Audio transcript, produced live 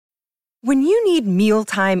When you need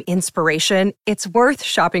mealtime inspiration, it's worth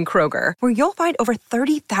shopping Kroger, where you'll find over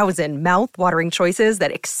 30,000 mouth-watering choices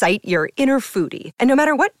that excite your inner foodie. And no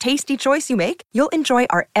matter what tasty choice you make, you'll enjoy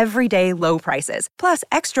our everyday low prices, plus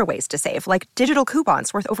extra ways to save, like digital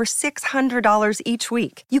coupons worth over $600 each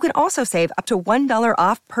week. You can also save up to $1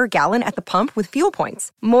 off per gallon at the pump with fuel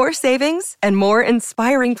points. More savings and more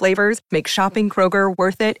inspiring flavors make shopping Kroger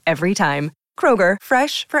worth it every time. Kroger,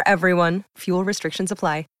 fresh for everyone. Fuel restrictions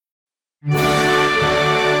apply.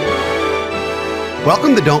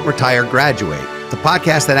 Welcome to Don't Retire, Graduate, the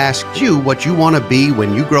podcast that asks you what you want to be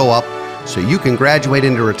when you grow up so you can graduate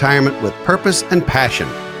into retirement with purpose and passion.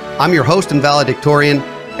 I'm your host and valedictorian,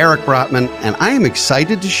 Eric Brotman, and I am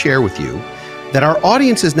excited to share with you that our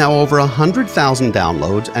audience is now over 100,000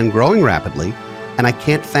 downloads and growing rapidly, and I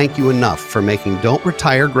can't thank you enough for making Don't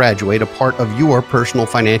Retire, Graduate a part of your personal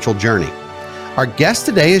financial journey. Our guest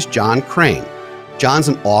today is John Crane. John's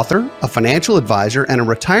an author, a financial advisor, and a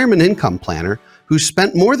retirement income planner who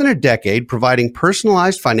spent more than a decade providing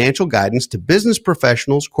personalized financial guidance to business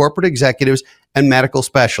professionals, corporate executives, and medical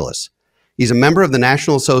specialists. He's a member of the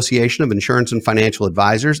National Association of Insurance and Financial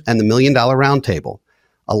Advisors and the $1 Million Roundtable.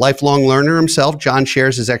 A lifelong learner himself, John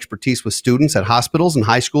shares his expertise with students at hospitals and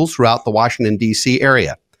high schools throughout the Washington, D.C.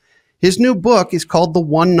 area. His new book is called The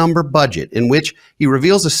One Number Budget, in which he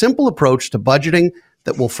reveals a simple approach to budgeting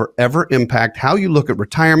that will forever impact how you look at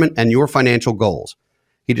retirement and your financial goals.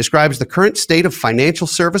 He describes the current state of financial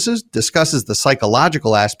services, discusses the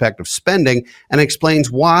psychological aspect of spending, and explains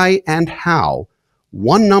why and how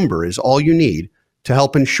one number is all you need to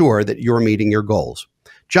help ensure that you're meeting your goals.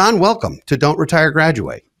 John, welcome to Don't Retire,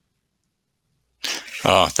 Graduate.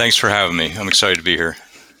 Thanks for having me. I'm excited to be here.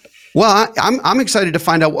 Well, I'm excited to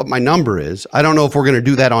find out what my number is. I don't know if we're going to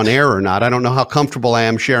do that on air or not. I don't know how comfortable I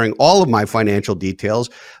am sharing all of my financial details.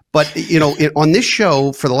 But, on this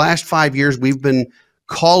show for the last 5 years, we've been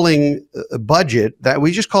calling a budget that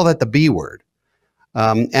we just call that the B word.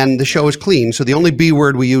 And the show is clean. So the only B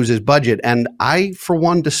word we use is budget. And I, for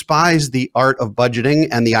one, despise the art of budgeting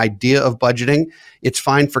and the idea of budgeting. It's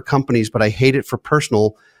fine for companies, but I hate it for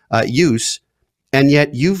personal use. And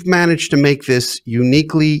yet you've managed to make this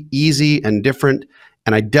uniquely easy and different.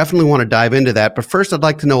 And I definitely want to dive into that. But first, I'd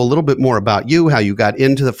like to know a little bit more about you, how you got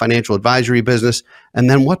into the financial advisory business, and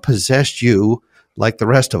then what possessed you, like the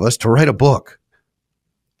rest of us, to write a book.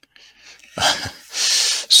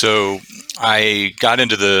 So I got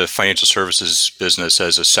into the financial services business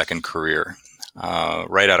as a second career.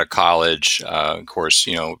 Right out of college, of course,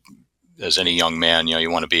 as any young man,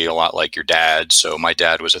 you want to be a lot like your dad. So my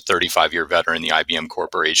dad was a 35-year veteran in the IBM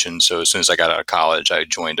Corporation. So as soon as I got out of college, I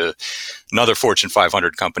joined another Fortune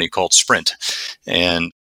 500 company called Sprint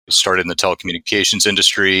and started in the telecommunications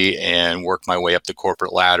industry and worked my way up the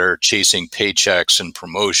corporate ladder, chasing paychecks and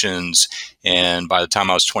promotions. And by the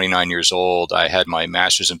time I was 29 years old, I had my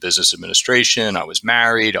master's in business administration. I was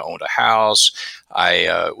married. I owned a house.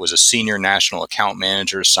 I was a senior national account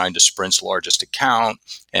manager assigned to Sprint's largest account.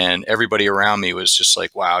 And everybody around me was just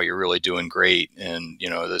like, wow, you're really doing great. And,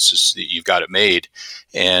 you've got it made.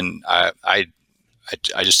 And I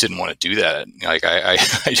just didn't want to do that.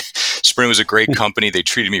 Sprint was a great company. They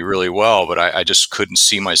treated me really well, but I just couldn't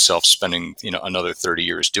see myself spending, another 30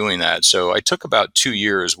 years doing that. So I took about 2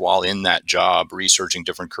 years while in that job researching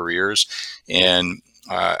different careers. And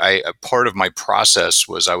a part of my process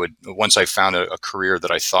was once I found a career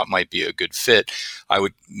that I thought might be a good fit, I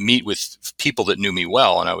would meet with people that knew me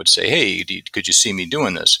well, and I would say, hey, could you see me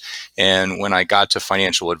doing this? And when I got to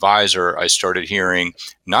financial advisor, I started hearing,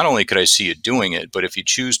 not only could I see you doing it, but if you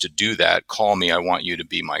choose to do that, call me. I want you to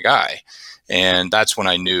be my guy. And that's when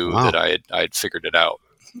I knew that I had figured it out.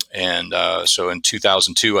 And so in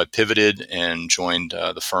 2002, I pivoted and joined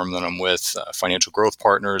the firm that I'm with, Financial Growth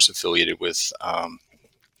Partners, affiliated with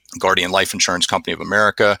Guardian Life Insurance Company of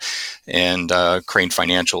America, and Crane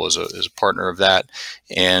Financial is a partner of that.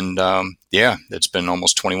 And it's been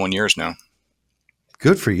almost 21 years now.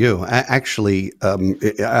 Good for you. Actually,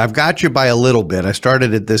 I've got you by a little bit. I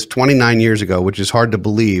started at this 29 years ago, which is hard to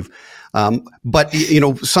believe. But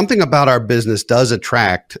something about our business does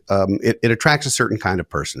attract, it attracts a certain kind of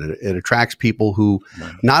person. It attracts people who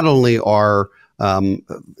not only are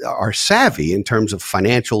savvy in terms of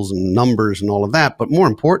financials and numbers and all of that, but more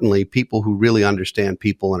importantly, people who really understand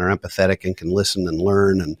people and are empathetic and can listen and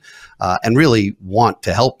learn and really want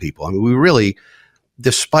to help people. I mean, we really,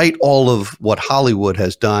 despite all of what Hollywood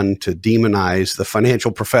has done to demonize the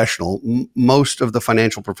financial professional, most of the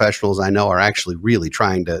financial professionals I know are actually really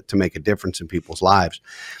trying to make a difference in people's lives.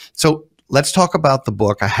 So let's talk about the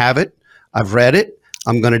book. I have it. I've read it.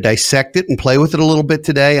 I'm going to dissect it and play with it a little bit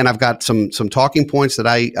today. And I've got some talking points that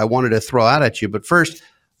I wanted to throw out at you. But first,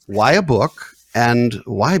 why a book and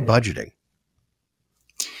why budgeting?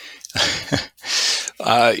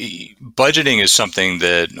 Budgeting is something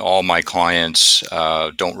that all my clients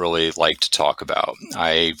don't really like to talk about.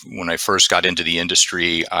 When I first got into the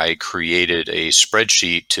industry, I created a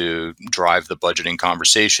spreadsheet to drive the budgeting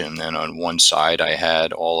conversation. And on one side, I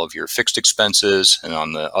had all of your fixed expenses, and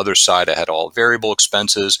on the other side, I had all variable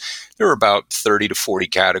expenses. There were about 30 to 40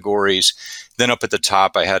 categories. Then up at the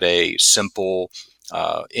top, I had a simple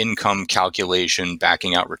income calculation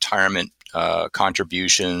backing out retirement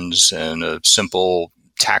contributions and a simple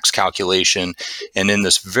tax calculation. And in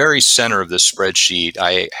this very center of this spreadsheet,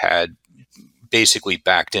 I had basically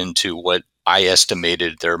backed into what I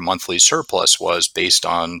estimated their monthly surplus was based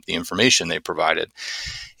on the information they provided.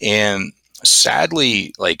 And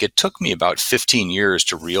sadly, it took me about 15 years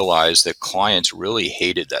to realize that clients really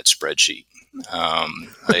hated that spreadsheet.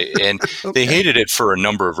 And they hated it for a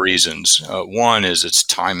number of reasons. One is it's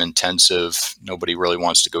time intensive. Nobody really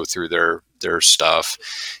wants to go through their stuff.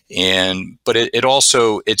 But it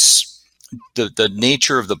also, it's the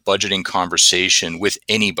nature of the budgeting conversation with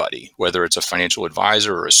anybody, whether it's a financial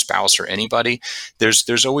advisor or a spouse or anybody,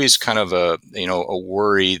 there's always kind of a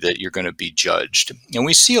worry that you're going to be judged. And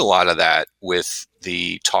we see a lot of that with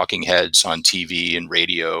the talking heads on TV and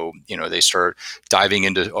radio. They start diving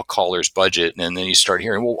into a caller's budget, and then you start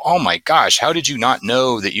hearing, well, oh my gosh, how did you not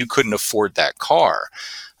know that you couldn't afford that car?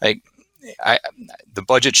 The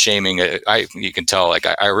budget shaming, you can tell,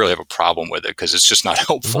 I really have a problem with it because it's just not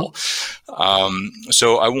helpful.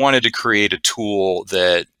 So I wanted to create a tool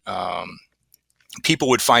that people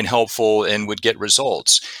would find helpful and would get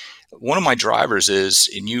results. One of my drivers is,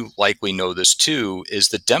 and you likely know this too, is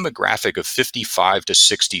the demographic of 55 to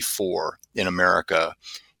 64 in America.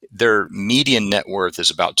 Their median net worth is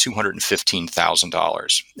about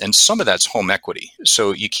 $215,000. And some of that's home equity.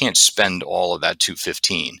 So you can't spend all of that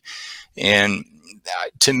 $215,000. And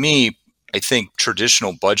to me, I think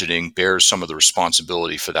traditional budgeting bears some of the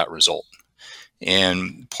responsibility for that result.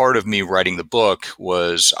 And part of me writing the book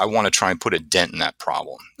was I want to try and put a dent in that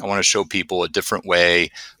problem. I want to show people a different way,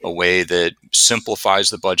 a way that simplifies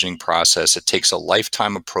the budgeting process. It takes a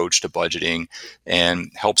lifetime approach to budgeting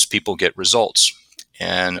and helps people get results.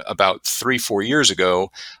 And about 3-4 years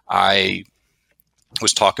ago, I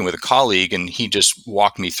was talking with a colleague, and he just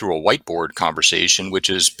walked me through a whiteboard conversation, which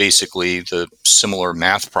is basically the similar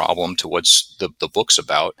math problem to what's the book's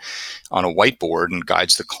about, on a whiteboard, and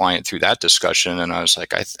guides the client through that discussion. And I was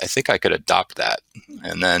like, I think I could adopt that.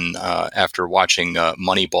 And then after watching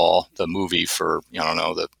Moneyball, the movie, for,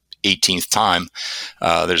 the 18th time,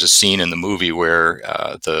 there's a scene in the movie where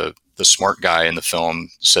the smart guy in the film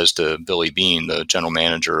says to Billy Beane, the general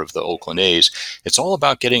manager of the Oakland A's, it's all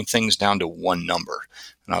about getting things down to one number.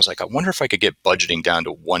 And I was like, I wonder if I could get budgeting down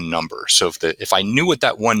to one number. So if I knew what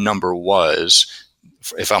that one number was,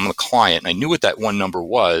 if I'm a client and I knew what that one number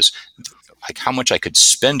was, like how much I could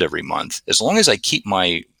spend every month, as long as I keep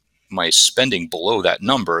my spending below that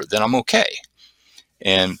number, then I'm okay.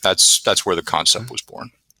 And that's where the concept was born.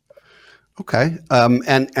 Okay.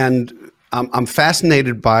 And I'm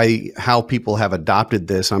fascinated by how people have adopted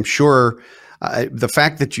this. I'm sure the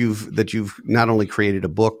fact that you've not only created a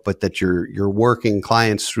book, but that you're working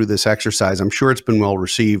clients through this exercise, I'm sure it's been well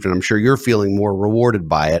received, and I'm sure you're feeling more rewarded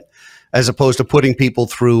by it, as opposed to putting people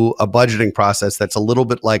through a budgeting process that's a little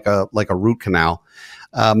bit like a root canal.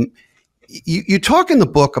 You talk in the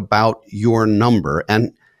book about your number,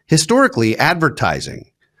 and historically, advertising.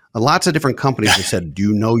 Lots of different companies have said, do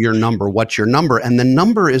you know your number? What's your number? And the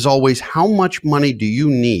number is always, how much money do you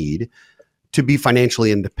need to be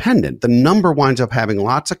financially independent? The number winds up having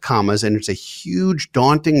lots of commas, and it's a huge,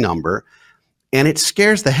 daunting number. And it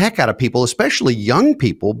scares the heck out of people, especially young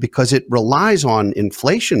people, because it relies on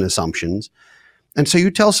inflation assumptions. And so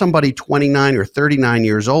you tell somebody 29 or 39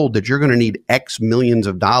 years old that you're going to need X millions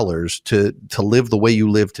of dollars to live the way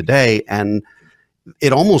you live today, and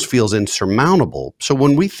it almost feels insurmountable. So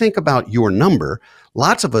when we think about your number,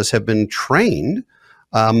 lots of us have been trained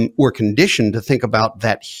or conditioned to think about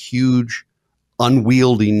that huge,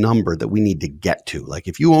 unwieldy number that we need to get to. Like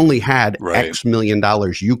if you only had X million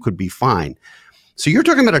dollars, you could be fine. So you're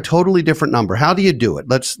talking about a totally different number. How do you do it?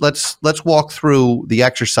 Let's walk through the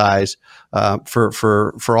exercise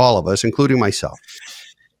for all of us, including myself.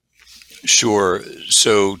 Sure.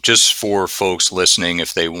 So just for folks listening,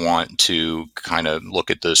 if they want to kind of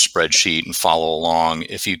look at the spreadsheet and follow along,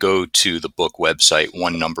 if you go to the book website,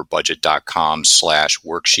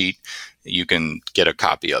 onenumberbudget.com/worksheet, you can get a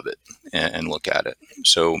copy of it and look at it.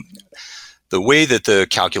 So The way that the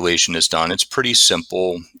calculation is done, it's pretty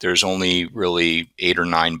simple. There's only really 8 or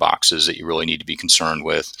 9 boxes that you really need to be concerned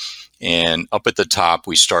with. And up at the top,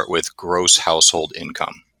 we start with gross household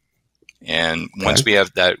income. And once we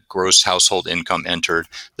have that gross household income entered,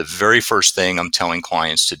 the very first thing I'm telling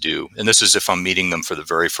clients to do, and this is if I'm meeting them for the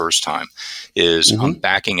very first time, is I'm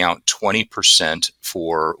backing out 20%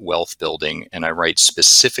 for wealth building, and I write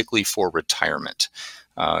specifically for retirement.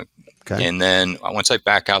 And then once I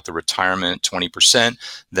back out the retirement 20%,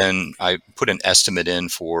 then I put an estimate in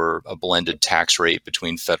for a blended tax rate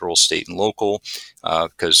between federal, state, and local,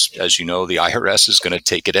 because as you know, the IRS is going to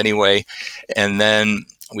take it anyway. And then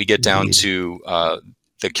we get down to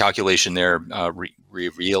the calculation there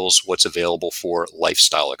reveals what's available for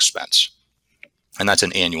lifestyle expense. And that's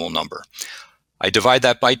an annual number. I divide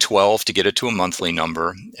that by 12 to get it to a monthly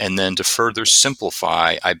number. And then to further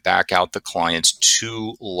simplify, I back out the client's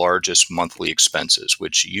 2 largest monthly expenses,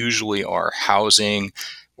 which usually are housing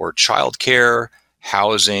or childcare,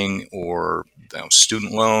 housing or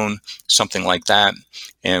student loan, something like that.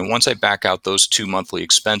 And once I back out those 2 monthly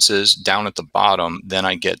expenses down at the bottom, then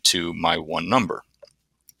I get to my one number.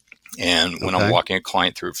 And when I'm walking a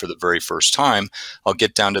client through for the very first time, I'll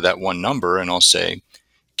get down to that one number and I'll say,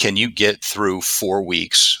 can you get through 4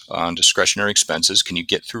 weeks on discretionary expenses? Can you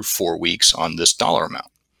get through 4 weeks on this dollar amount?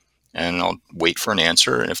 And I'll wait for an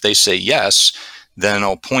answer. And if they say yes, then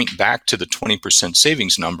I'll point back to the 20%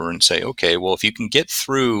 savings number and say, okay, well, if you can get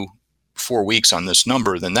through 4 weeks on this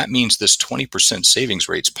number, then that means this 20% savings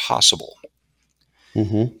rate's possible.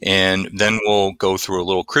 And then we'll go through a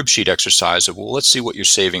little crib sheet exercise of, well, let's see what you're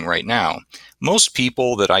saving right now. Most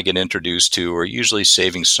people that I get introduced to are usually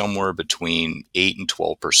saving somewhere between 8 and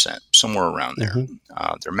 12%, somewhere around there.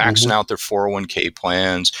 They're maxing out their 401k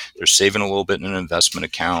plans. They're saving a little bit in an investment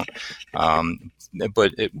account,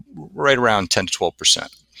 but right around 10 to 12%.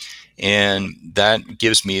 And that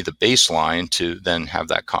gives me the baseline to then have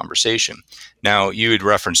that conversation. Now, you had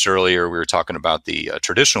referenced earlier, we were talking about the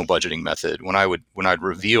traditional budgeting method. When I'd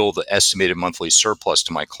reveal the estimated monthly surplus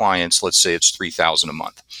to my clients, let's say it's $3,000 a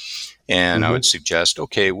month. And I would suggest,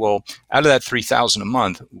 okay, well, out of that $3,000 a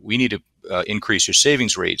month, we need to increase your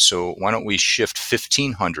savings rate. So why don't we shift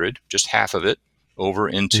 $1,500, just half of it, over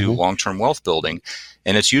into long-term wealth building?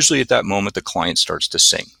 And it's usually at that moment the client starts to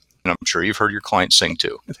sing. And I'm sure you've heard your clients sing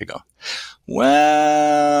too. They go,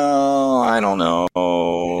 well, I don't know.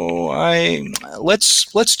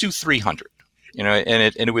 Let's do 300.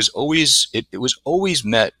 And it was always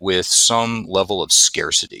met with some level of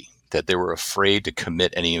scarcity, that they were afraid to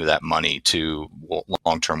commit any of that money to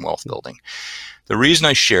long-term wealth building. The reason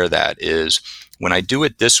I share that is when I do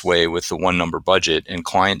it this way with the one number budget and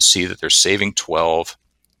clients see that they're saving 12,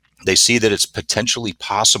 they see that it's potentially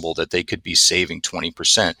possible that they could be saving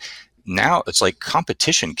 20%. Now it's like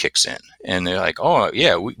competition kicks in and they're like, oh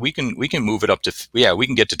yeah, we can move it up to, we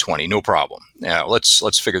can get to 20, no problem. Yeah,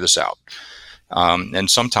 let's figure this out. And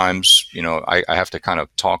sometimes, I have to kind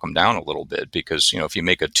of talk them down a little bit because, if you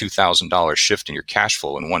make a $2,000 shift in your cash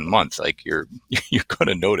flow in 1 month, like you're going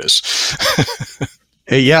to notice.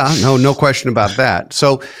 Yeah, no question about that.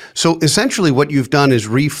 So essentially what you've done is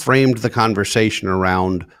reframed the conversation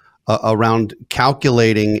around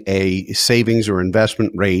calculating a savings or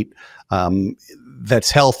investment rate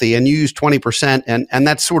that's healthy, and you use 20%, and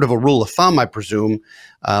that's sort of a rule of thumb, I presume.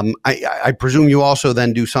 I presume you also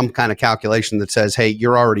then do some kind of calculation that says, hey,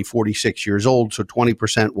 you're already 46 years old, so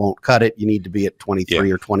 20% won't cut it. You need to be at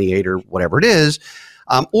 23 or 28 or whatever it is.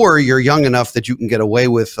 Or you're young enough that you can get away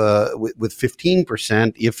with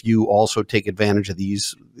 15% if you also take advantage of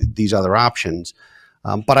these other options.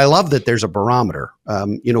 But I love that there's a barometer.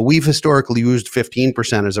 We've historically used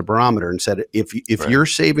 15% as a barometer and said, if you're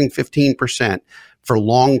saving 15% for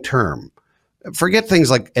long term, forget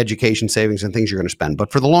things like education savings and things you're going to spend.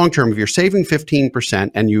 But for the long term, if you're saving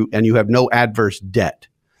 15% and you have no adverse debt,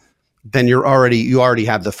 then you already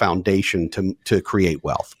have the foundation to create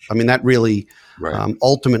wealth. I mean, that really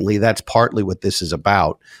ultimately that's partly what this is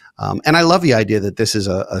about. And I love the idea that this is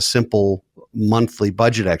a simple monthly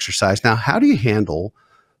budget exercise. Now, how do you handle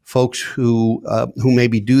folks who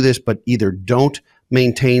maybe do this but either don't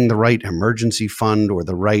maintain the right emergency fund or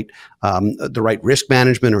the right risk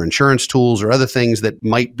management or insurance tools or other things that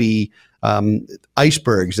might be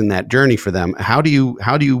icebergs in that journey for them? How do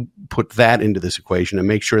you put that into this equation and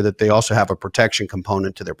make sure that they also have a protection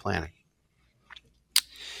component to their planning?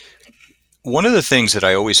 One of the things that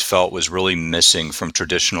I always felt was really missing from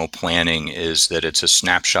traditional planning is that it's a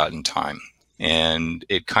snapshot in time. And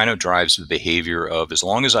it kind of drives the behavior of, as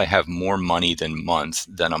long as I have more money than month,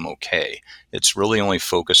 then I'm okay. It's really only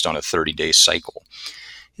focused on a 30-day cycle.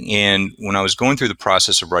 And when I was going through the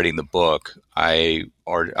process of writing the book, I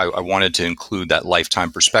wanted to include that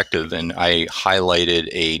lifetime perspective, and I highlighted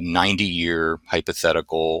a 90-year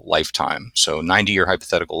hypothetical lifetime. So 90-year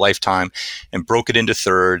hypothetical lifetime, and broke it into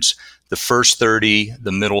thirds: the first 30,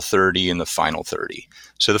 the middle 30, and the final 30.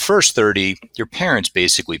 So the first 30, your parents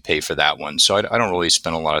basically pay for that one. So I don't really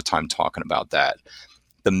spend a lot of time talking about that.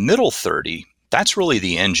 The middle 30, that's really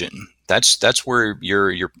the engine. That's where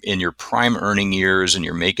you're in your prime earning years and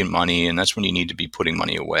you're making money, and that's when you need to be putting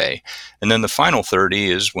money away. And then the final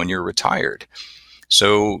 30 is when you're retired.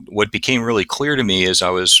 So what became really clear to me as I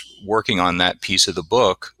was working on that piece of the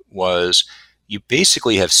book was you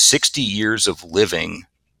basically have 60 years of living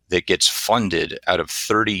that gets funded out of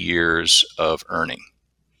 30 years of earning.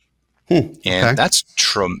 And that's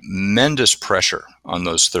tremendous pressure on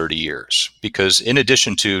those 30 years, because in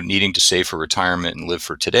addition to needing to save for retirement and live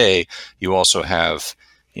for today, you also have,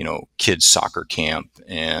 kids' soccer camp,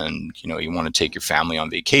 and, you want to take your family on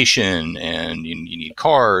vacation, and you need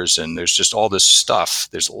cars, and there's just all this stuff.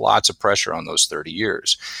 There's lots of pressure on those 30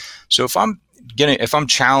 years. So if I'm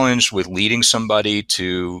challenged with leading somebody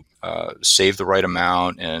to save the right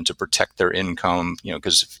amount and to protect their income,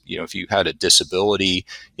 because if you had a disability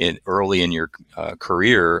early in your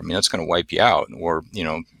career, that's going to wipe you out. Or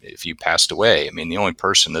if you passed away, the only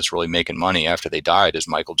person that's really making money after they died is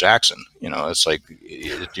Michael Jackson. It's like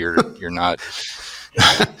you're not.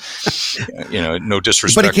 No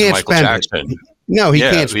disrespect to Michael Jackson. No, he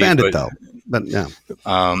can't spend it though. But no.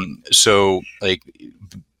 So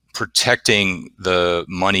protecting the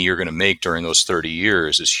money you're going to make during those 30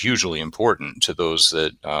 years is hugely important to those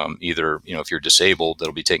that either, if you're disabled,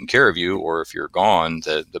 that'll be taking care of you, or if you're gone,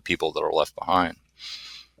 the people that are left behind.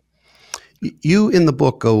 You in the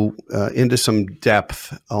book go into some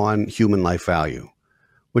depth on human life value,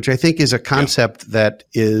 which I think is a concept that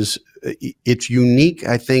it's unique,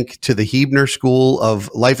 I think, to the Huebner school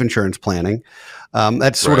of life insurance planning.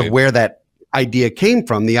 That's sort of where that idea came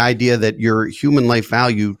from, the idea that your human life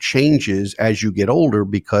value changes as you get older,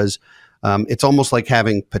 because it's almost like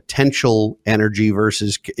having potential energy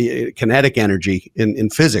versus kinetic energy in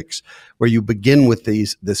physics, where you begin with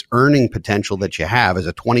this earning potential that you have. As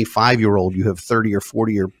a 25-year-old, you have 30 or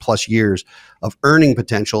 40 or plus years of earning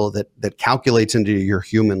potential that calculates into your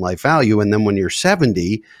human life value. And then when you're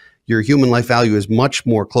 70, your human life value is much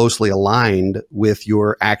more closely aligned with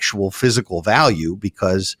your actual physical value,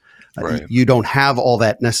 because you don't have all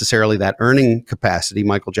that necessarily, that earning capacity,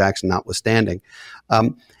 Michael Jackson notwithstanding.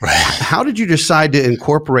 How did you decide to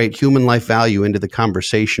incorporate human life value into the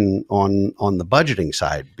conversation on the budgeting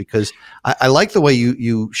side? Because I like the way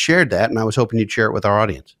you shared that, and I was hoping you'd share it with our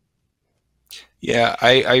audience. Yeah,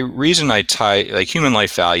 reason I tie, human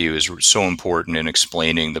life value is so important in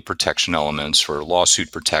explaining the protection elements for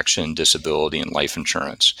lawsuit protection, disability, and life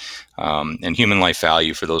insurance. And human life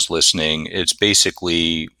value, for those listening, it's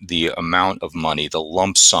basically the amount of money, the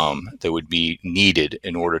lump sum that would be needed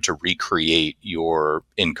in order to recreate your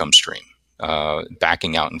income stream,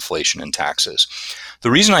 backing out inflation and taxes. The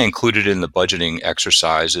reason I included it in the budgeting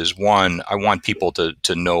exercise is, one, I want people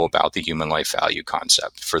to know about the human life value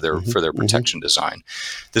concept for their protection design.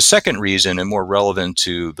 The second reason, and more relevant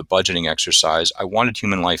to the budgeting exercise, I wanted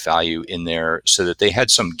human life value in there so that they had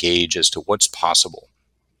some gauge as to what's possible.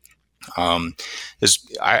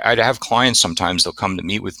 I'd have clients sometimes, they'll come to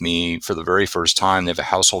meet with me for the very first time. They have a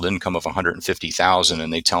household income of $150,000,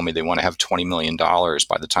 and they tell me they want to have $20 million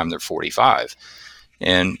by the time they're 45.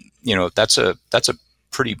 And that's a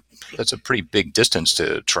pretty big distance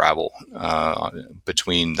to travel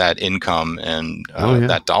between that income and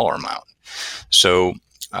that dollar amount. So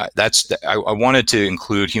I wanted to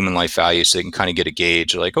include human life value so they can kind of get a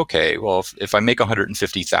gauge. Like, okay, well, if I make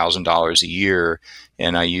 $150,000 a year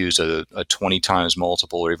and I use a 20 times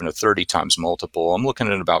multiple or even a 30 times multiple, I'm looking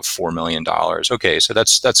at about $4 million. Okay, so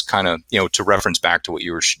that's kind of, to reference back to what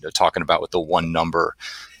you were talking about with the one number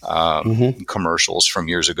commercials from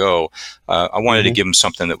years ago. I wanted to give them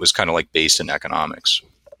something that was kind of like based in economics.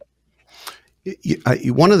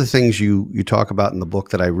 One of the things you talk about in the book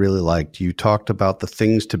that I really liked, you talked about the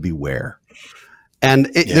things to beware, and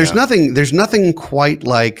there's nothing quite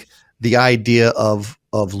like the idea of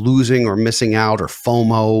losing or missing out or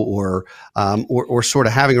FOMO or sort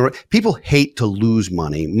of having people hate to lose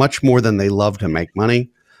money much more than they love to make money.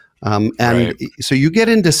 So you get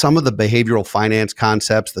into some of the behavioral finance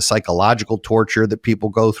concepts, the psychological torture that people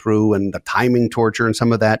go through, and the timing torture and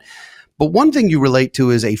some of that. But one thing you relate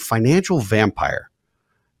to is a financial vampire.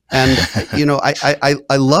 And,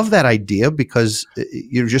 I love that idea, because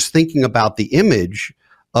you're just thinking about the image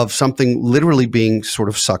of something literally being sort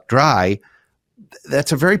of sucked dry.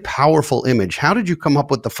 that's a very powerful image. How did you come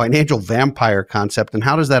up with the financial vampire concept, and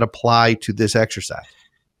how does that apply to this exercise?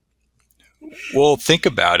 Well, think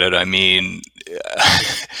about it. I mean,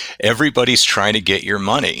 everybody's trying to get your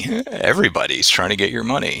money. Everybody's trying to get your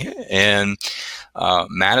money. And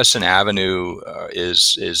Madison Avenue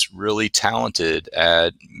is really talented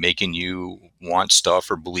at making you want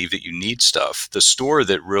stuff or believe that you need stuff. The store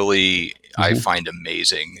that really I find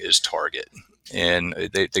amazing is Target. And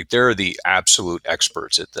they're the absolute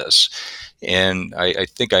experts at this. And I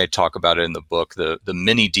think I talk about it in the book, the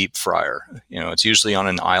mini deep fryer. It's usually on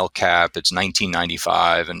an aisle cap. It's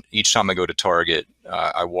 $19.95. And each time I go to Target,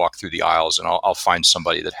 I walk through the aisles and I'll find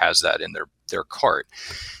somebody that has that in their cart.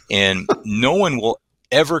 And no one will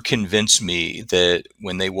ever convince me that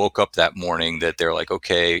when they woke up that morning that they're like,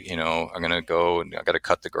 okay, I'm going to go and I got to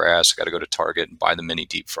cut the grass. I got to go to Target and buy the mini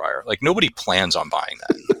deep fryer. Like, nobody plans on buying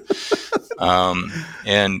that.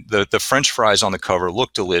 And the French fries on the cover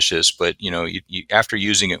look delicious, but you after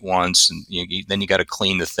using it once, and then you got to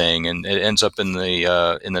clean the thing, and it ends up in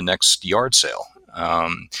the next yard sale.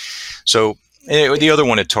 So the other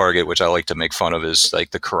one at Target, which I like to make fun of, is like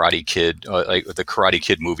the Karate Kid, like the Karate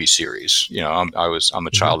Kid movie series. I'm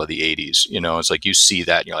a child of the '80s. It's like you see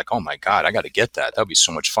that and you're like, oh my God, I got to get that. That'd be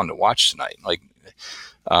so much fun to watch tonight. Like,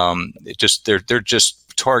 they're just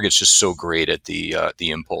Target's just so great at the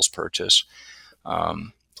impulse purchase.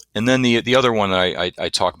 And then the other one I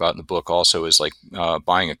talk about in the book also is like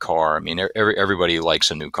buying a car. I mean, everybody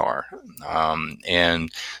likes a new car.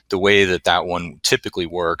 And the way that one typically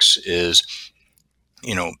works is,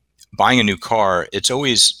 buying a new car, it's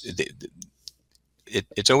always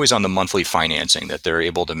on the monthly financing that they're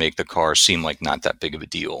able to make the car seem like not that big of a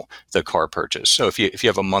deal, the car purchase. So if you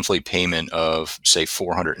have a monthly payment of, say,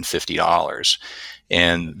 $450,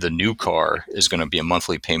 and the new car is going to be a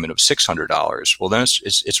monthly payment of $600, well, then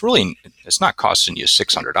it's not costing you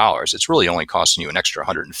 $600. It's really only costing you an extra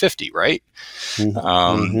 $150, right?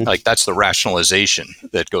 Like, that's the rationalization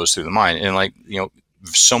that goes through the mind. And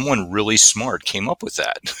someone really smart came up with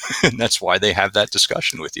that. And that's why they have that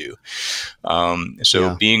discussion with you.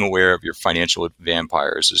 Being aware of your financial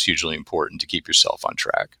vampires is hugely important to keep yourself on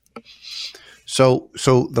track. So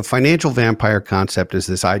the financial vampire concept is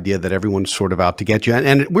this idea that everyone's sort of out to get you.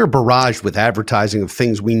 And we're barraged with advertising of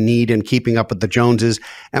things we need and keeping up with the Joneses.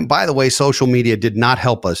 And by the way, social media did not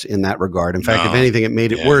help us in that regard. In fact, if anything, it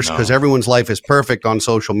made it worse, because everyone's life is perfect on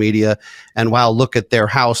social media. And wow, look at their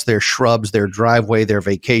house, their shrubs, their driveway, their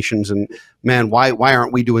vacations. And man, why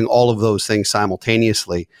aren't we doing all of those things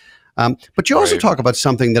simultaneously? But you also talk about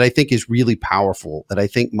something that I think is really powerful, that I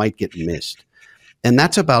think might get missed. And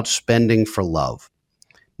that's about spending for love.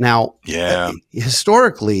 Now,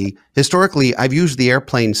 historically, I've used the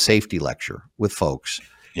airplane safety lecture with folks,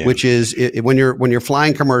 which is when you're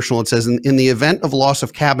flying commercial, it says in the event of loss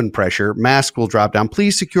of cabin pressure, mask will drop down.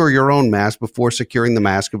 Please secure your own mask before securing the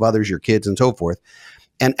mask of others, your kids, and so forth.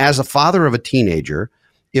 And as a father of a teenager,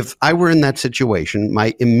 if I were in that situation,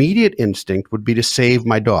 my immediate instinct would be to save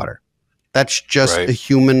my daughter. That's just a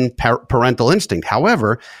human parental instinct.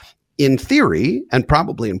 However, in theory, and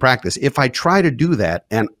probably in practice, if I try to do that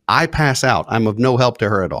and I pass out, I'm of no help to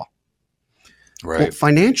her at all. Right. Well,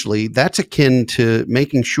 financially, that's akin to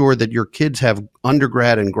making sure that your kids have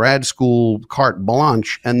undergrad and grad school carte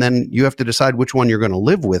blanche, and then you have to decide which one you're going to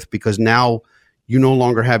live with, because now you no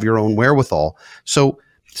longer have your own wherewithal. So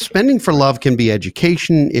spending for love can be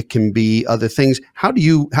education. It can be other things. How do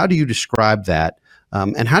you describe that?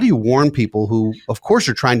 And how do you warn people who, of course,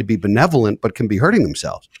 are trying to be benevolent, but can be hurting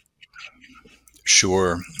themselves?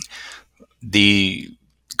 Sure. The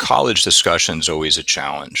college discussion is always a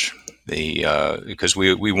challenge. Because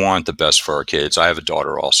we want the best for our kids. I have a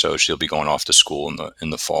daughter also. She'll be going off to school in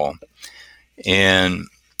the fall. And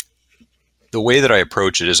the way that I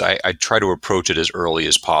approach it is I try to approach it as early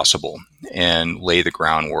as possible and lay the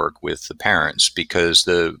groundwork with the parents, because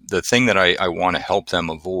the thing that I want to help them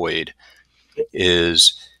avoid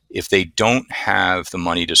is if they don't have the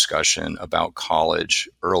money discussion about college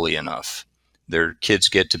early enough, their kids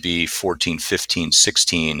get to be 14, 15,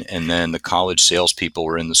 16, and then the college salespeople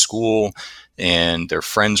are in the school and their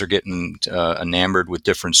friends are getting enamored with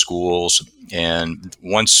different schools. And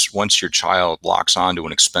once your child locks onto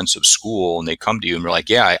an expensive school and they come to you and you're like,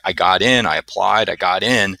 yeah, I got in, I applied, I got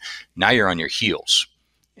in, now you're on your heels.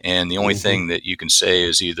 And the only thing that you can say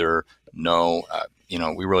is either, no,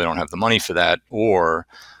 we really don't have the money for that, or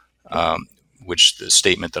which the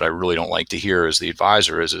statement that I really don't like to hear as the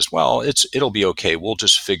advisor is, well, it'll be okay. We'll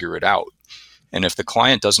just figure it out. And if the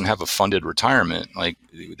client doesn't have a funded retirement, like,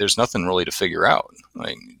 there's nothing really to figure out.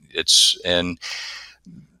 And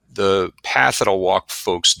the path that I'll walk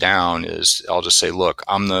folks down is I'll just say, look,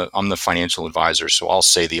 I'm the financial advisor, so I'll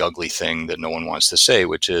say the ugly thing that no one wants to say,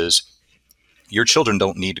 which is your children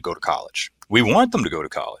don't need to go to college. We want them to go to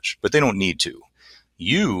college, but they don't need to.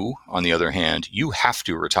 You, on the other hand, you have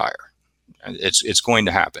to retire. It's going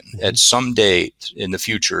to happen. At some day in the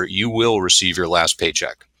future, you will receive your last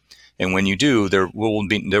paycheck. And when you do, there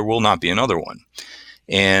will not be another one.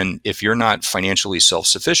 And if you're not financially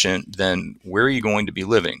self-sufficient, then where are you going to be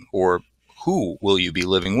living, or who will you be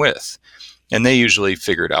living with? And they usually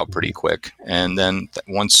figure it out pretty quick. And then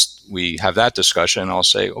once we have that discussion, I'll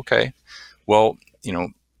say, okay, well,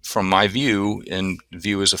 from my view and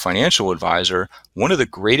view as a financial advisor, one of the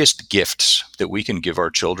greatest gifts that we can give our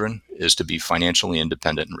children is to be financially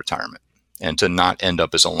independent in retirement and to not end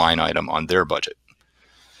up as a line item on their budget.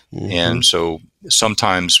 Mm-hmm. And so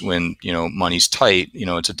sometimes when, money's tight,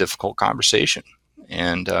 it's a difficult conversation.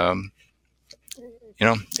 And,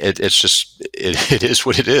 it's just, it is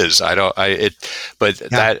what it is. I've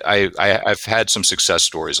had some success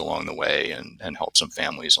stories along the way and helped some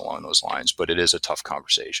families along those lines, but it is a tough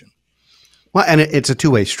conversation. Well, and it's a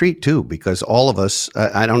two-way street too, because all of us,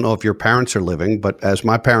 I don't know if your parents are living, but as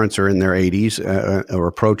my parents are in their 80s or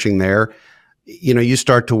approaching there, you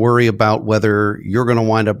start to worry about whether you're going to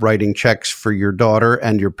wind up writing checks for your daughter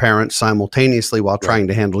and your parents simultaneously while trying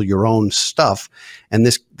to handle your own stuff. And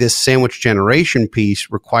this sandwich generation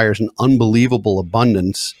piece requires an unbelievable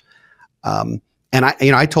abundance. And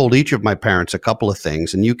I told each of my parents a couple of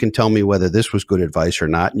things, and you can tell me whether this was good advice or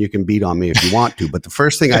not, and you can beat on me if you want to. But the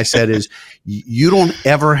first thing I said is, you don't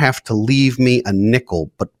ever have to leave me a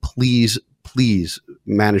nickel, but please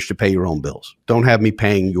manage to pay your own bills. Don't have me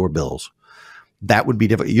paying your bills. That would be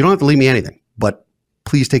difficult. You don't have to leave me anything, but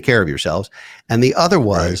please take care of yourselves. And the other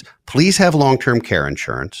was, please have long-term care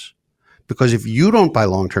insurance, because if you don't buy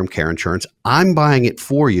long-term care insurance, I'm buying it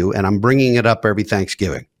for you, and I'm bringing it up every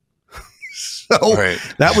Thanksgiving. So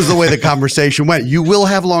that was the way the conversation went. You will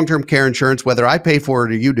have long-term care insurance, whether I pay for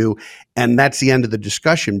it or you do. And that's the end of the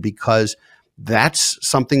discussion, because that's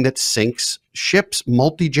something that sinks ships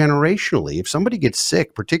multi-generationally. If somebody gets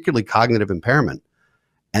sick, particularly cognitive impairment,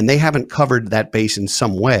 and they haven't covered that base in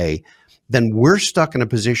some way, then we're stuck in a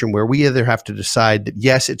position where we either have to decide that,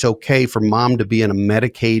 yes, it's okay for mom to be in a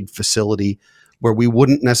Medicaid facility where we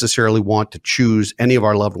wouldn't necessarily want to choose any of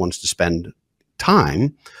our loved ones to spend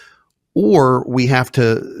time, or we have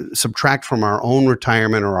to subtract from our own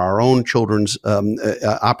retirement or our own children's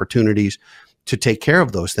opportunities to take care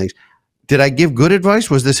of those things. Did I give good advice?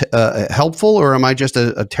 Was this helpful, or am I just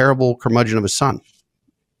a terrible curmudgeon of a son?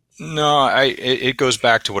 No, it goes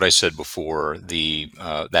back to what I said before.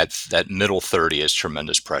 That middle 30 has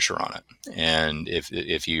tremendous pressure on it, and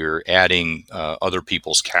if you're adding other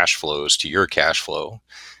people's cash flows to your cash flow,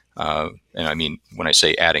 and I mean when I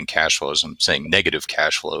say adding cash flows, I'm saying negative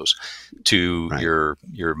cash flows to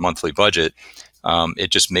your monthly budget,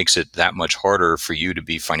 it just makes it that much harder for you to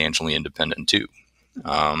be financially independent too.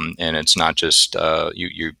 And it's not just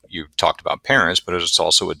you talked about parents, but it's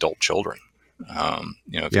also adult children.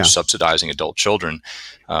 If you're subsidizing adult children,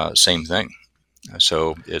 same thing.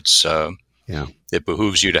 So it's it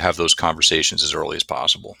behooves you to have those conversations as early as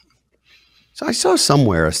possible. So I saw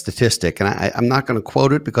somewhere a statistic, and I'm not going to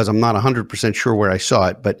quote it because I'm not 100% sure where I saw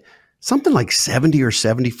it, but something like 70 or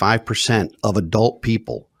 75% of adult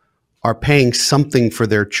people are paying something for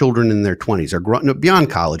their children in their 20s. They're beyond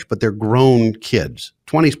college, but they're grown kids,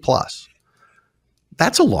 20s plus.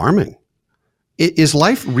 That's alarming. Is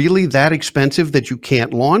life really that expensive that you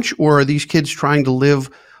can't launch, or are these kids trying to live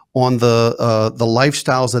on the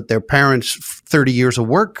lifestyles that their parents' 30 years of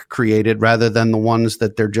work created rather than the ones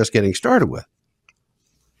that they're just getting started with?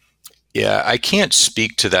 Yeah, I can't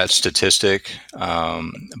speak to that statistic,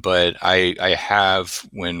 but I have,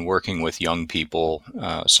 when working with young people,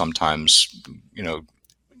 sometimes,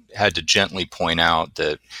 had to gently point out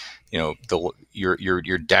that,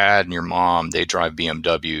 your dad and your mom, they drive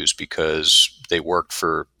BMWs because they worked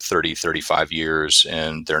for 30, 35 years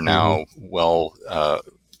and they're now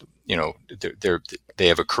they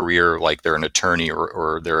have a career, like they're an attorney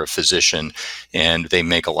or they're a physician, and they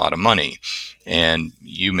make a lot of money, and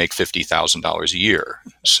you make $50,000 a year.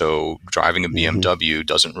 So driving a BMW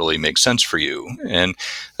doesn't really make sense for you. And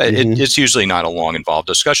it's usually not a long, involved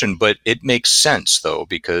discussion, but it makes sense though,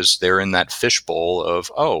 because they're in that fishbowl of,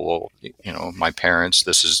 my parents,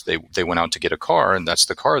 they went out to get a car and that's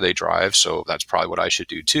the car they drive. So that's probably what I should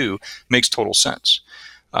do too. Makes total sense.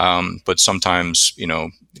 But sometimes,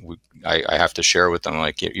 I have to share with them,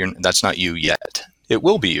 like, that's not you yet. It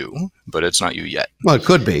will be you, but it's not you yet. Well, it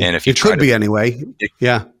could be. And if you it could be anyway.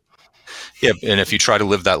 Yeah. Yeah, and if you try to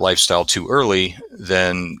live that lifestyle too early,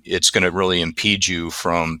 then it's going to really impede you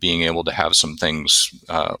from being able to have some things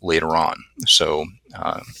later on. So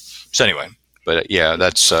anyway, but yeah,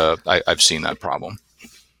 that's I've seen that problem.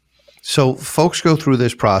 So folks go through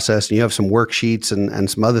this process, and you have some worksheets and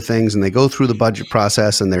some other things, and they go through the budget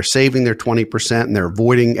process, and they're saving their 20%, and they're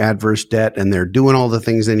avoiding adverse debt, and they're doing all the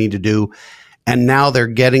things they need to do. And now they're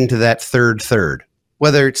getting to that third,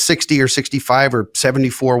 whether it's 60 or 65 or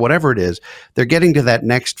 74, whatever it is, they're getting to that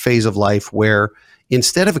next phase of life where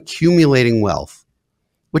instead of accumulating wealth,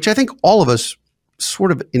 which I think all of us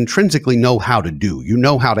sort of intrinsically know how to do. You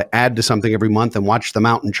know how to add to something every month and watch the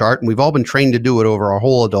mountain chart. And we've all been trained to do it over our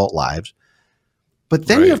whole adult lives. But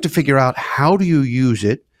then you have to figure out, how do you use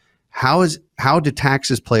it? How do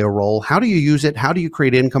taxes play a role? How do you use it? How do you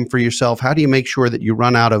create income for yourself? How do you make sure that you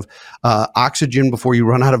run out of oxygen before you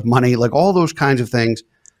run out of money? Like all those kinds of things.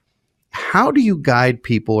 How do you guide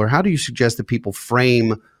people, or how do you suggest that people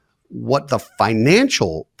frame what the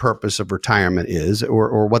financial purpose of retirement is,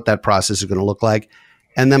 or what that process is going to look like?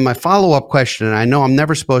 And then my follow-up question, and I know I'm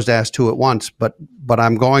never supposed to ask two at once, but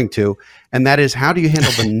I'm going to, and that is, how do you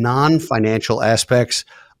handle the non-financial aspects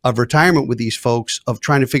of retirement with these folks, of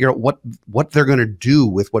trying to figure out what they're going to do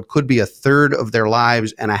with what could be a third of their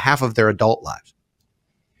lives and a half of their adult lives?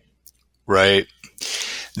 Right.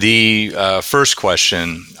 The first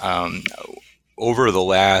question, over the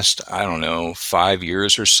last, 5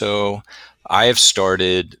 years or so, I have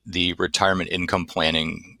started the retirement income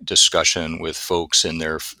planning discussion with folks in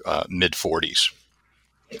their mid-40s.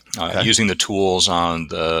 Using the tools on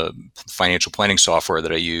the financial planning software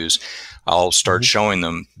that I use, I'll start showing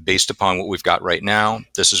them, based upon what we've got right now,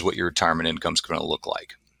 this is what your retirement income is going to look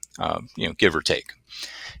like, give or take.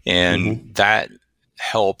 And that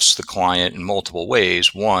helps the client in multiple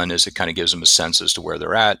ways. One is it kind of gives them a sense as to where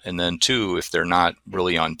they're at. And then two, if they're not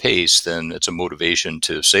really on pace, then it's a motivation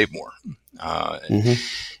to save more.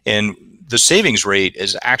 And the savings rate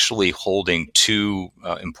is actually holding two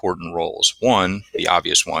important roles. One, the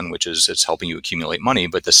obvious one, which is it's helping you accumulate money.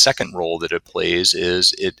 But the second role that it plays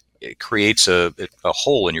is it creates a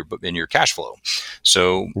hole in your cash flow.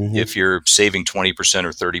 So if you're saving 20%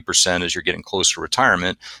 or 30% as you're getting close to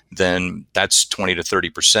retirement, then that's 20 to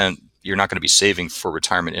 30%. You're not going to be saving for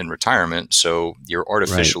retirement in retirement. So you're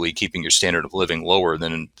artificially keeping your standard of living lower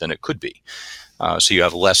than it could be. So you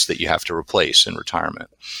have less that you have to replace in retirement.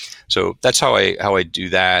 So that's how I do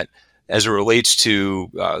that. As it relates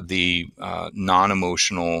to the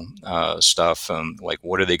non-emotional stuff, like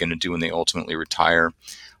what are they going to do when they ultimately retire?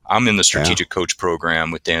 I'm in the strategic coach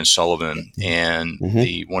program with Dan Sullivan, and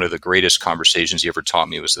one of the greatest conversations he ever taught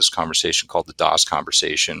me was this conversation called the DOS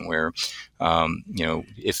conversation, where,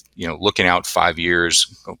 if looking out 5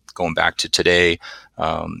 years, going back to today,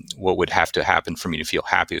 what would have to happen for me to feel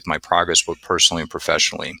happy with my progress, both personally and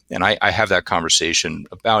professionally? And I have that conversation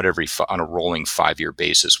about on a rolling 5-year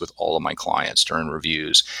basis with all of my clients during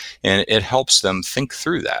reviews, and it helps them think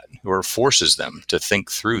through that, or forces them to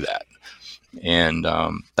think through that. And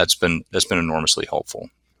that's been enormously helpful.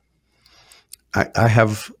 I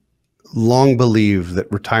have long believed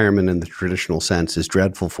that retirement in the traditional sense is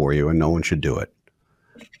dreadful for you, and no one should do it.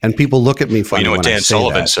 And people look at me funny. Well, you know what Dan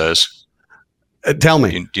Sullivan says? Tell me.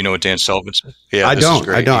 Do you know what Dan Sullivan says? Yeah, I don't.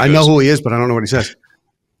 I know who he is, but I don't know what he says.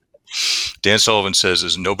 Dan Sullivan says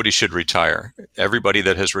is nobody should retire. Everybody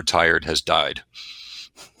that has retired has died.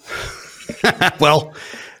 Well,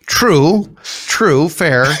 True,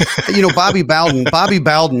 fair. Bobby Bowden,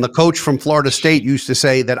 the coach from Florida State, used to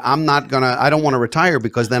say that I don't want to retire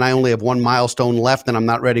because then I only have one milestone left and I'm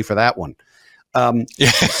not ready for that one.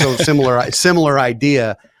 So similar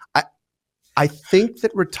idea. I think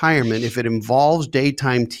that retirement, if it involves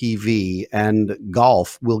daytime TV and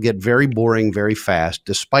golf, will get very boring very fast,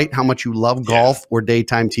 despite how much you love golf or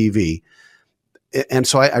daytime TV. And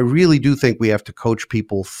so I really do think we have to coach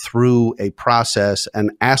people through a process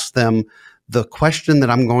and ask them the question that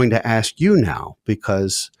I'm going to ask you now,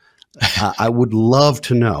 because I would love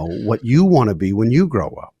to know what you want to be when you grow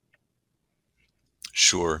up.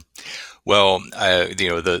 Sure. Well,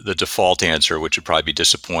 the default answer, which would probably be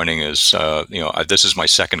disappointing, is this is my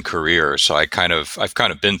second career, so I've kind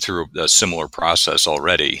of been through a similar process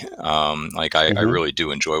already. I really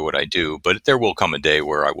do enjoy what I do, but there will come a day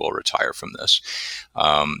where I will retire from this.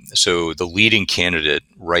 So the leading candidate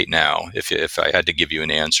right now, if I had to give you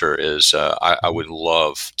an answer, is I would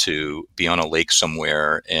love to be on a lake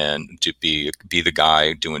somewhere and to be the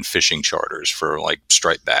guy doing fishing charters for like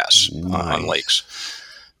striped bass on lakes.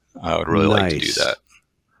 I would really like to do that.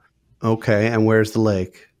 Okay. And where's the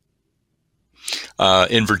lake?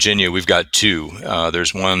 In Virginia, we've got two.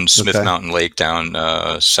 There's one Smith Mountain Lake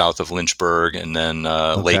down south of Lynchburg, and then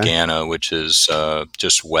Lake Anna, which is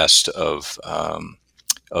just west of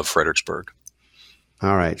Fredericksburg.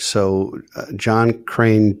 All right. So John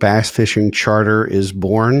Crane Bass Fishing Charter is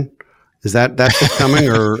born. Is that's coming,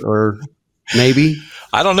 or maybe?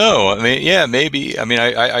 I don't know. I mean, yeah, maybe. I mean,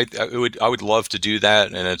 I would love to do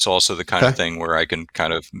that, and it's also the kind of thing where I can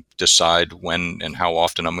kind of decide when and how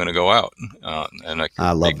often I'm going to go out, and I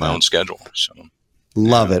can make my own schedule. So,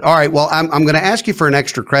 love it. All right. Well, I'm going to ask you for an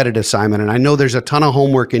extra credit assignment, and I know there's a ton of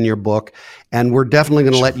homework in your book, and we're definitely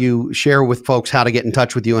going to let you share with folks how to get in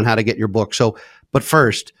touch with you and how to get your book. So, but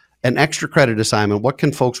first, an extra credit assignment. What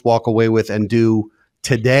can folks walk away with and do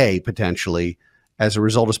today potentially as a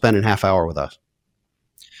result of spending half hour with us?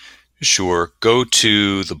 Sure. Go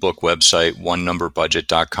to the book website,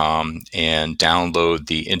 onenumberbudget.com, and download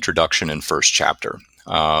the introduction and first chapter.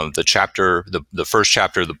 The first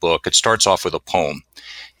chapter of the book, it starts off with a poem.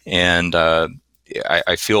 And I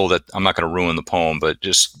feel that I'm not going to ruin the poem, but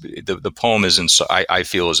just the poem I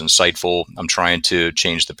feel is insightful. I'm trying to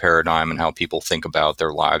change the paradigm and how people think about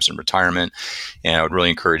their lives in retirement. And I would really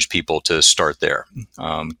encourage people to start there.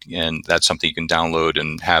 And that's something you can download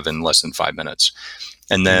and have in less than 5 minutes.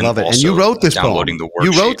 And then love it. Also and you wrote this poem.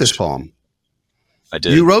 You wrote this poem. I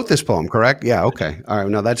did. You wrote this poem, correct? Yeah. Okay. All right.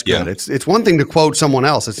 No, that's good. Yeah. It's one thing to quote someone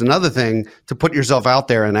else. It's another thing to put yourself out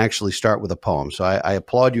there and actually start with a poem. So I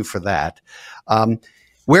applaud you for that.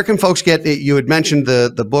 Where can folks get? You had mentioned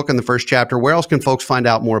the book and the first chapter. Where else can folks find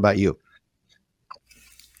out more about you?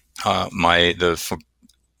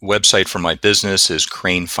 Website for my business is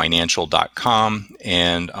cranefinancial.com,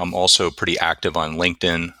 and I'm also pretty active on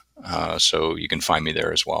LinkedIn. So you can find me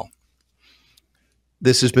there as well.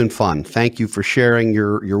 This has been fun. Thank you for sharing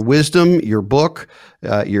your wisdom, your book,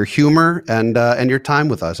 your humor, and your time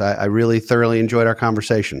with us. I really thoroughly enjoyed our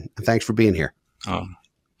conversation. Thanks for being here.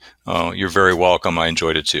 Oh, you're very welcome. I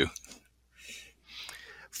enjoyed it too.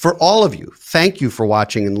 For all of you, thank you for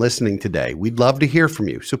watching and listening today. We'd love to hear from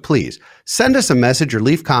you. So please send us a message or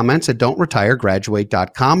leave comments at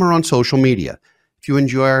don'tretiregraduate.com or on social media. If you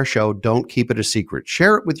enjoy our show, don't keep it a secret.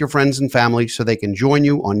 Share it with your friends and family so they can join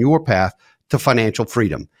you on your path to financial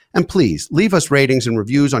freedom. And please leave us ratings and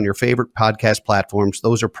reviews on your favorite podcast platforms.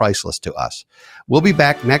 Those are priceless to us. We'll be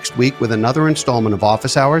back next week with another installment of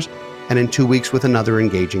Office Hours, and in 2 weeks with another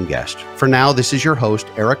engaging guest. For now, this is your host,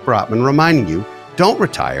 Eric Brotman, reminding you, don't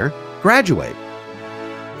retire, graduate.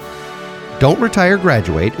 Don't Retire,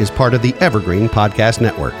 Graduate is part of the Evergreen Podcast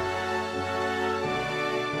Network.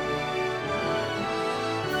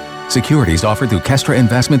 Securities offered through Kestra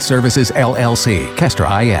Investment Services, LLC.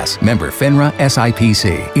 Kestra IS. Member FINRA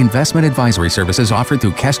SIPC. Investment advisory services offered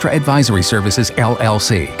through Kestra Advisory Services,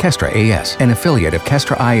 LLC. Kestra AS. An affiliate of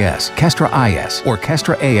Kestra IS. Kestra IS or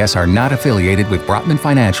Kestra AS are not affiliated with Brotman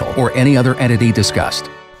Financial or any other entity discussed.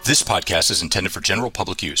 This podcast is intended for general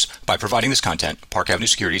public use. By providing this content, Park Avenue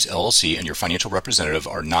Securities, LLC and your financial representative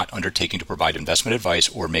are not undertaking to provide investment advice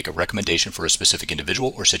or make a recommendation for a specific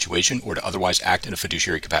individual or situation or to otherwise act in a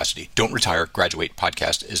fiduciary capacity. Don't Retire, Graduate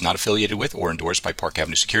podcast is not affiliated with or endorsed by Park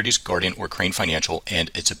Avenue Securities, Guardian, or Crane Financial, and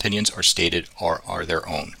its opinions are stated or are their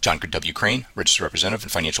own. John W. Crane, Registered Representative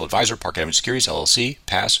and Financial Advisor, Park Avenue Securities, LLC,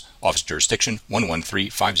 Pass, Office Jurisdiction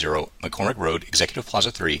 11350, McCormick Road, Executive Plaza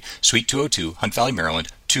 3, Suite 202, Hunt Valley, Maryland,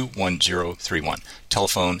 21031.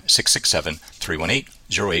 Telephone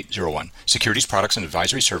 667-318-0801. Securities products and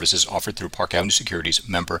advisory services offered through Park Avenue Securities,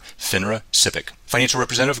 member FINRA SIPC. Financial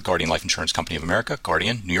representative, Guardian Life Insurance Company of America,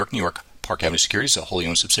 Guardian, New York, New York. Park Avenue Securities is a wholly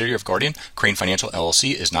owned subsidiary of Guardian. Crane Financial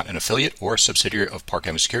LLC is not an affiliate or subsidiary of Park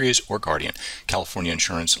Avenue Securities or Guardian. California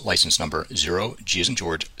Insurance License Number 0G as in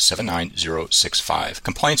George 79065.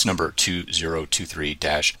 Compliance Number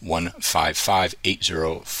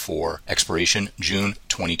 2023-155804. Expiration June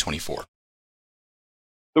 2024.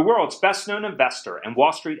 The world's best-known investor and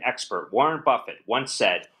Wall Street expert Warren Buffett once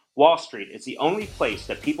said, "Wall Street is the only place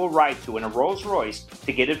that people ride to in a Rolls-Royce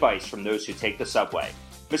to get advice from those who take the subway."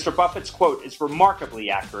 Mr. Buffett's quote is remarkably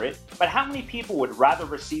accurate, but how many people would rather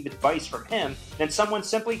receive advice from him than someone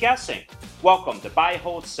simply guessing? Welcome to Buy,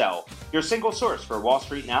 Hold, Sell, your single source for Wall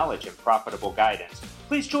Street knowledge and profitable guidance.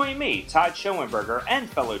 Please join me, Todd Schoenberger, and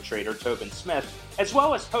fellow trader Tobin Smith, as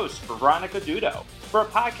well as host Veronica Dudo, for a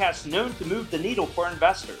podcast known to move the needle for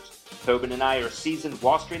investors. Tobin and I are seasoned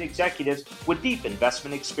Wall Street executives with deep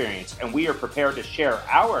investment experience, and we are prepared to share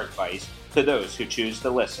our advice to those who choose to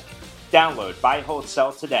listen. Download Buy, Hold,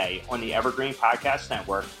 Sell today on the Evergreen Podcast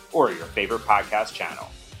Network or your favorite podcast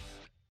channel.